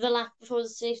the lap before the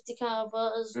safety car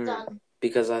was done.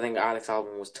 Because I think Alex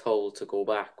Albon was told to go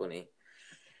back, wasn't he?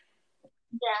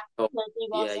 Yeah, he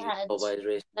was he ahead. was told by his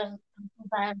race.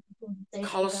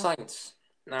 Carlos Sainz.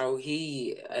 Now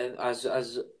he, as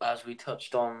we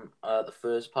touched on the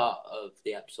first part of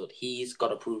the episode, he's got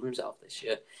to prove himself this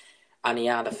year, and he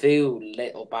had a few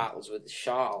little battles with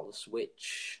Charles,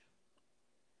 which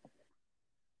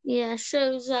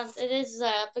shows that it is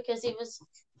there because he was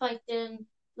fighting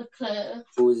Leclerc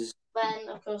when,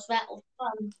 of course, Vettel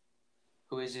won.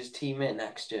 Who is his teammate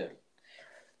next year?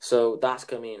 So that's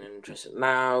going to be an interesting.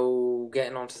 Now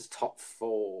getting on to the top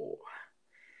 4.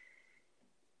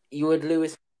 You had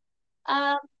Lewis.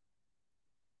 Lando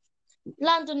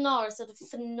Norris had a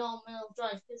phenomenal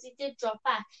drive because he did drop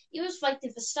back. He was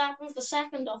fighting for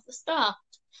second off the start.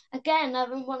 Again,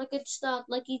 having won a good start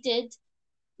like he did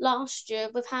last year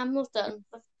with Hamilton.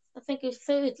 I think he was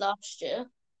 3rd last year,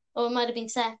 or it might have been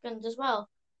 2nd as well.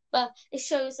 But it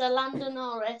shows that Lando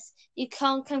Norris, you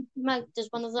can't count him out as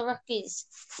one of the rookies.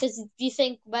 Because you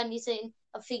think when you're saying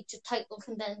a featured title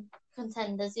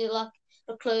contenders, you're like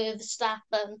Leclerc,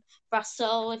 Verstappen,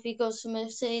 Russell if he goes for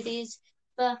Mercedes.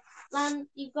 But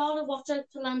you've got to watch out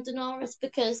for Lando Norris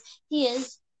because he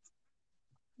is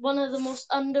one of the most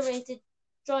underrated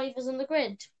drivers on the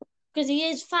grid. Because he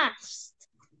is fast.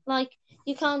 Like,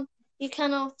 you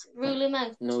cannot rule him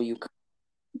out. No, you can't.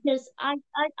 Because I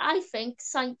think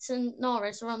Sainz and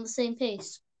Norris are on the same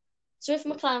pace. So if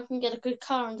McLaren can get a good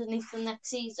car underneath them next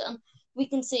season, we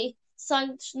can see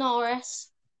Sainz, Norris,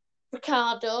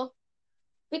 Ricciardo.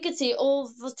 We could see all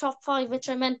the top 5 which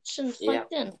I mentioned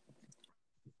fighting.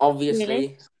 Obviously.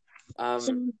 Really?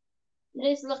 So it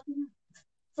is looking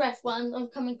for F1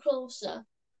 and coming closer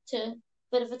to a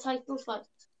bit of a title fight.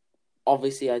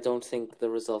 Obviously, I don't think the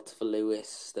result for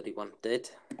Lewis that he wanted.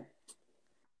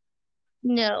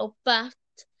 No, but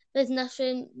there's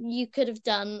nothing you could have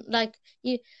done. Like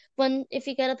if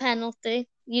you get a penalty,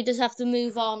 you just have to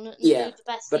move on and do the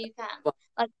best you can.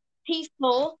 Like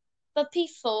P4, but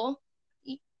P4,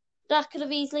 that could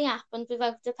have easily happened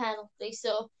without a penalty.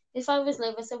 So if I was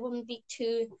Lewis, I wouldn't be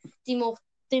too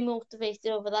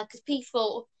demotivated over that because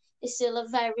P4 is still a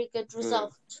very good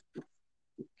result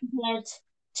compared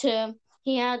to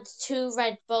he had 2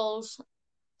 Red Bulls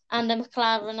and a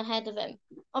McLaren ahead of him.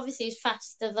 Obviously, he's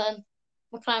faster than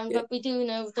McLaren, but we do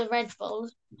know the Red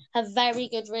Bulls have very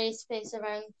good race pace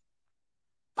around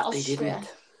Austria.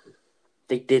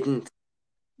 They didn't.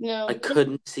 No, I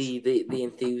couldn't see the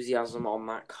enthusiasm on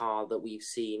that car that we've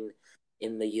seen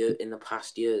in the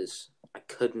past years. I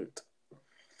couldn't.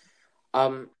 I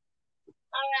reckon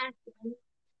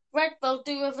Red Bull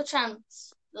do have a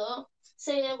chance, though.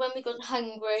 Say when we go to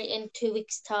Hungary in 2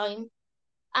 weeks' time,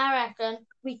 I reckon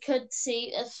we could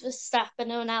see a Verstappen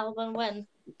or an Albon win.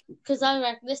 Because I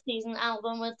reckon this season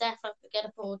Albon will definitely get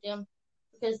a podium.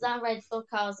 Because that Red Bull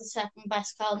car is the 2nd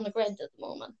best car on the grid at the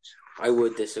moment. I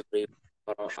would disagree,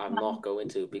 but I'm not going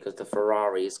to because the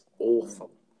Ferrari is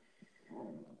awful.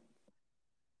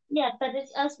 Yeah, but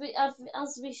as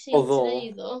we see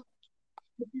today, though,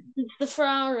 the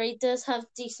Ferrari does have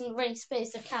decent race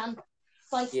pace. It can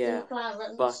fight the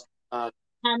McLarens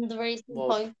and the Racing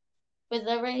Point with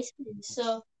their race pace.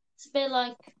 So it's a bit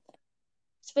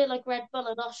like Red Bull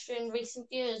at Austria in recent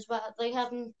years, where they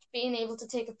haven't been able to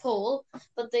take a pole,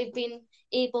 but they've been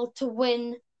able to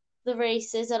win the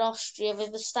races at Austria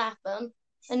with Verstappen,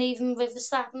 and even with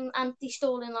Verstappen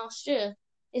anti-stalling last year,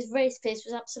 his race pace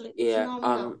was absolutely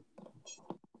phenomenal.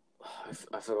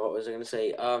 I forgot what I was going to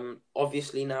say.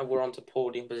 Obviously now we're on to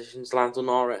podium positions. Lando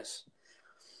Norris.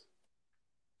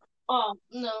 Oh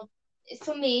no,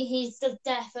 for me, he's the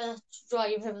definite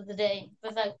driver of the day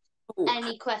without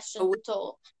any question at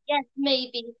all. Yes,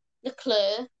 maybe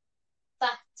Leclerc,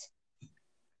 but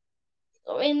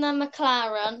in the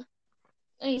McLaren,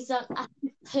 he's done a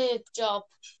superb job.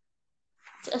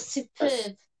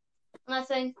 And I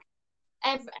think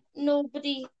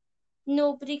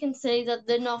nobody can say that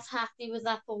they're not happy with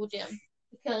that podium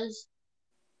because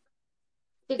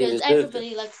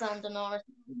everybody likes Lando Norris.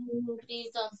 Nobody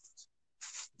doesn't.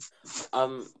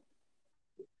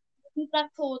 With that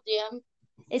podium,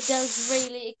 it does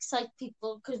really excite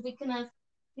people because we can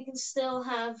still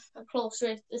have a close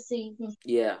race this season.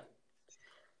 Yeah.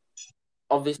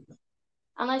 Obviously.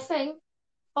 And I think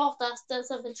Bottas does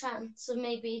have a chance of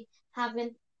maybe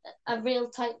having a real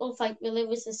title fight with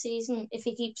Lewis this season if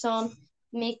he keeps on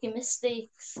making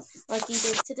mistakes like he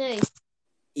did today.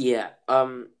 Yeah.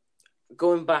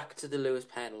 Going back to the Lewis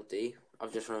penalty,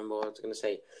 I've just remembered what I was going to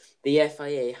say. The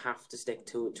FIA have to stick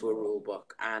to a rule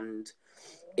book, and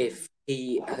if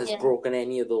he has broken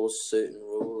any of those certain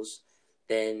rules,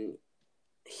 then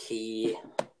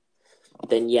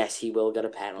yes, he will get a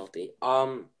penalty.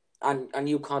 And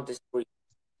you can't disagree.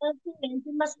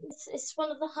 It's one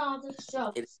of the hardest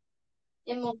jobs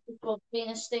in motorsport being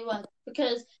a steward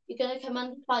because you're going to come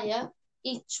under fire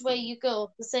each way you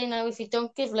go. To say now, if you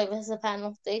don't give Lewis a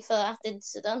penalty for that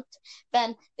incident,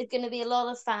 then there's going to be a lot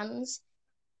of fans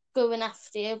going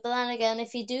after you. But then again,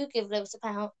 if you do give Lewis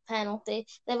a penalty,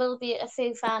 there will be a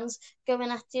few fans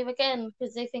going at you again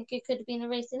because they think it could have been a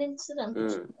racing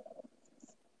incident.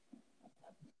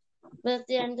 But at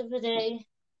the end of the day,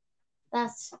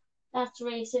 that's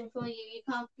racing for you. You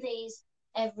can't please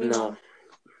everyone. No,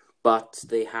 but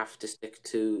they have to stick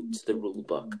to the rule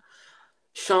book.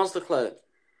 Charles Leclerc.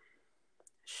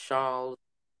 Still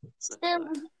a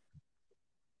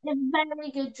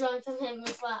very good drive from him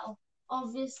as well.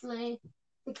 Obviously,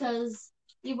 because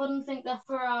you wouldn't think that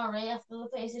Ferrari, after the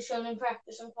pace is shown in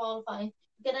practice and qualifying,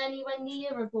 get anywhere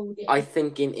near a podium. I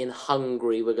think in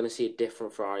Hungary we're going to see a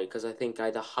different Ferrari because I think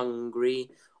either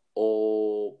Hungary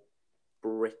or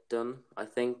Britain, I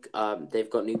think they've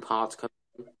got new parts coming.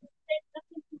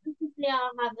 They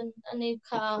are having a new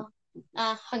car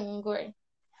at Hungary,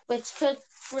 which could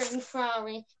bring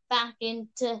Ferrari back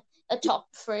into a top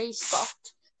 3 spot.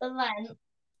 But then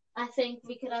I think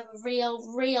we could have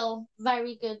real,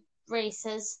 very good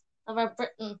races about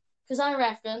Britain. Because I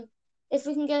reckon if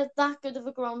we can get that good of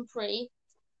a Grand Prix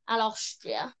at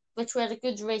Austria, which we had a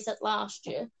good race at last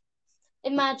year,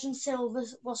 imagine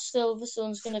what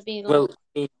Silverstone's going to be like. Well,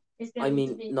 I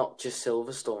mean, not just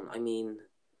Silverstone. I mean,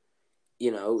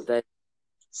 that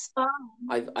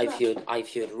I've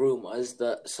heard rumours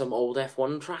that some old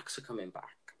F1 tracks are coming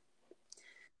back.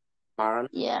 Baron.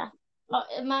 Yeah,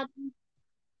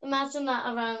 imagine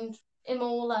that around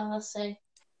Imola, let's say.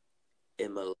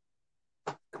 Imola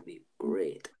could be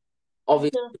great.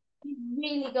 Obviously,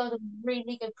 really got a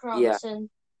really good promising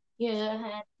year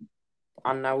ahead.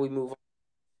 And now we move on.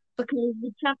 Because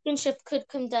the championship could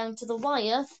come down to the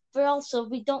wire, but also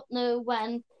we don't know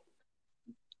when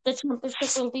the championship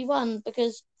will be won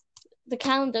because the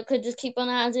calendar could just keep on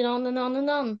adding on and on and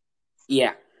on.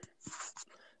 Yeah.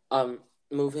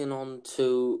 Moving on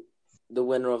to the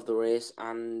winner of the race,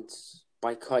 and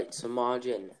by quite some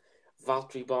margin,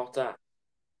 Valtteri Bottas.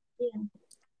 Yeah.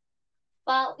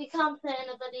 Well, we can't say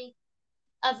anybody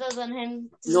other than him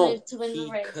deserved to win the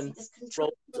race. He just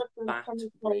controlled that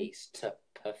race to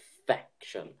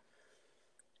perfection.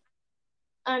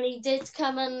 And he did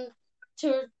come in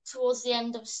towards the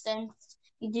end of stint.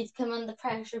 He did come under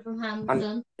pressure from Hamilton.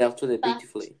 And dealt with it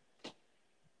beautifully.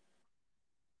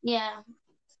 Yeah.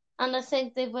 And I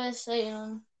think they were saying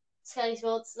on Sky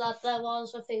Sports that there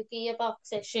was a few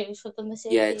gearbox issues with the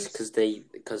Mercedes. Yeah, it's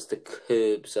because the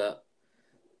curbs are,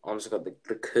 honestly,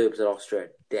 the curbs at Austria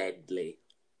are deadly.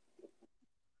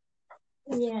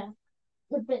 Yeah,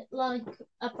 a bit like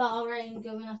a Bahrain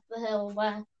going up the hill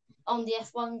where on the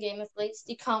F1 game at least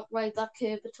you can't ride that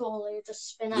curb at all, you just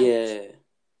spin out. Yeah.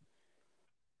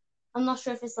 I'm not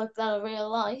sure if it's like that in real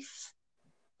life,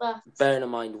 but bearing in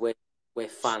mind we're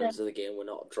fans of the game, we're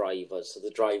not drivers, so the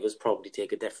drivers probably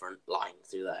take a different line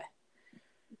through there.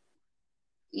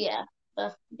 Yeah,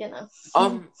 but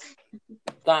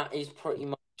that is pretty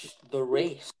much the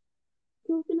race.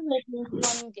 Talking about the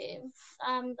F1 game,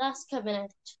 that's coming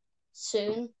out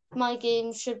soon. My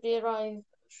game should be arriving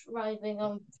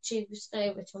on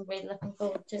Tuesday, which I'm really looking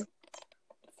forward to.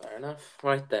 Fair enough.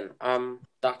 Right then,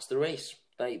 that's the race.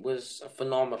 That was a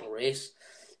phenomenal race.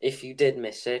 If you did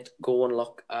miss it, go and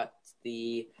look at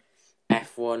the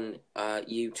F1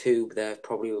 YouTube. There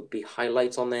probably will be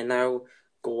highlights on there now.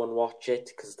 go and watch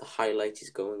it because the highlight is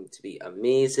going to be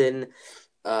amazing.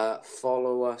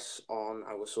 Follow us on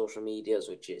our social medias,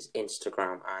 which is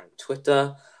Instagram and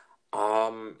Twitter.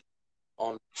 On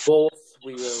both,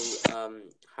 we will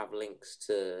have links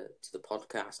to the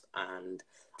podcast and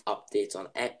updates on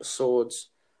episodes.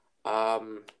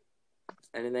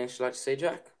 Anything else you'd like to say,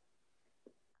 Jack?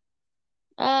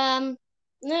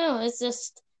 No, it's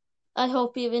just I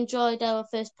hope you've enjoyed our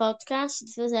first podcast.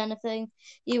 If there's anything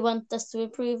you want us to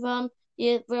improve on,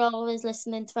 we're always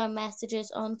listening to our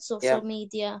messages on social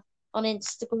media, on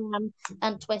Instagram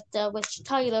and Twitter, which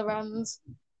Tyler runs.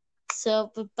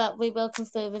 So, but we will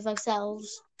confer with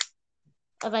ourselves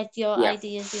about your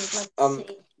ideas you'd like to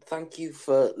see. Thank you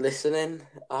for listening.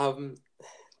 It's a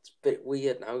bit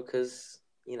weird now because,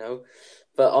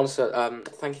 but also,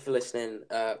 thank you for listening.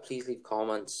 Please leave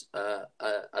comments,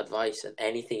 advice, and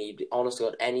anything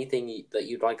that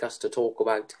you'd like us to talk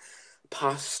about,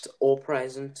 past or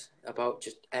present, about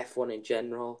just F1 in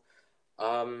general.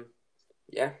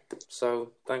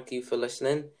 So thank you for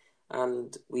listening,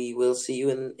 and we will see you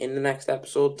in the next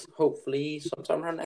episode, hopefully sometime around